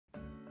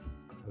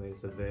made a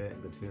severe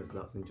and continuous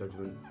lapse in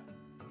judgment.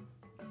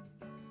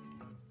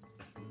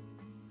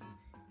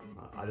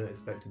 I don't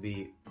expect to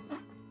be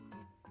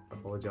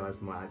apologised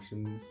for my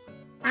actions.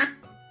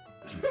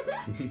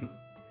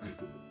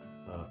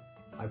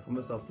 I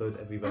promise to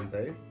upload every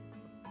Wednesday,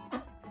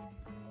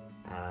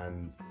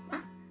 and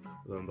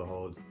lo and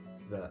behold,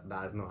 that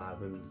has not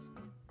happened.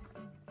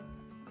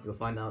 You'll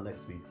find out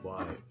next week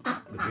why.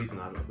 The reason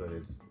I haven't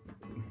uploaded.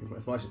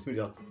 It's why I just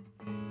ducks.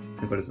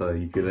 I've got to start a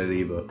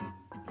ukulele, but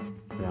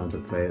I don't have to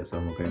play it, so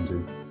I'm not going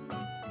to.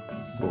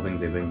 This is all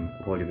things they bring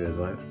apology videos,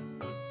 right?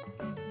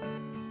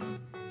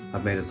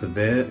 I've made a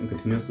severe and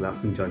continuous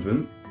lapse in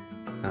judgment,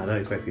 and I don't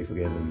expect to be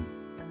forgiven.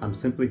 I'm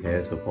simply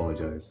here to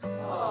apologise.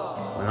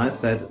 When I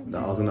said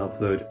that I was going to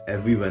upload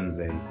every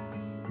Wednesday,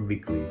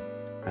 weekly,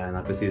 and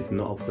I proceeded to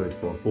not upload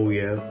for a full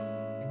year,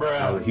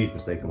 that was a huge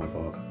mistake on my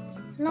part.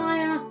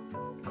 Liar!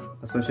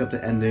 Especially after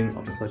ending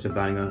after such a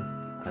banger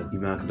as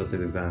Umayrica does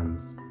his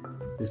exams.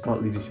 This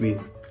partly due to me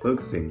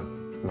focusing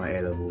on my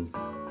A-levels.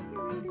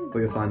 But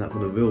you'll find out for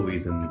the real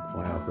reason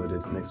why I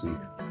uploaded next week.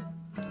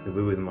 The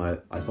real reason why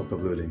I stopped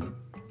uploading.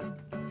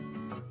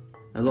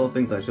 A lot of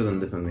things I should have done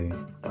differently,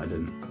 but I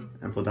didn't.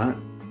 And for that,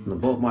 from the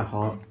bottom of my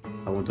heart,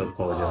 I want to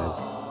apologise.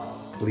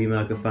 For the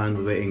Umayrica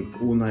fans waiting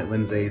all night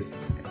Wednesdays,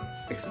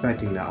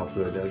 expecting that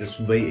upload, they were just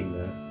waiting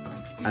there,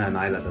 and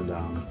I let them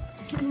down.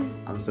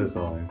 I'm so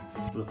sorry.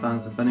 For the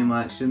fans defending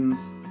my actions,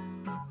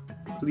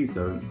 please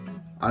don't.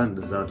 I don't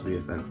deserve to be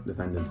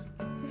defended.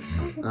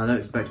 And I don't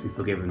expect to be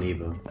forgiven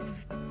either.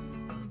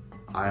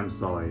 I am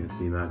sorry,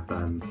 Umayrica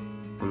fans,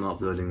 for not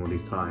uploading all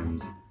these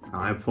times. And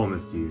I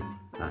promise you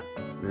that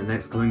in the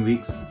next coming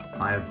weeks,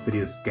 I have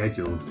videos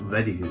scheduled,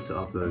 ready to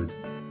upload.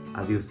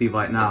 As you'll see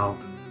right now,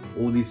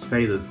 all these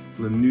trailers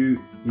for the new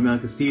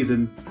Umayrica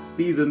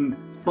season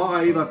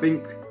 5, I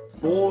think,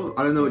 4,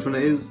 I don't know which one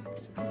it is.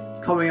 It's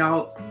coming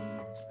out.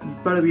 You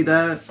better be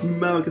there,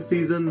 Umayrica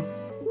season.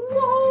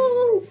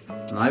 Woo!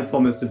 And I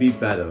promise to be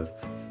better.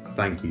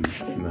 Thank you,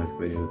 Umayrica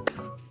video.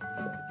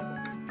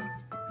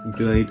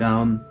 Ukulele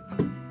down.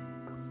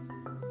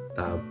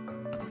 Dab.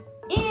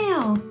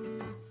 Ew!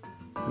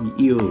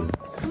 Ew.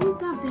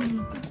 Stop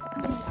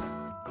it.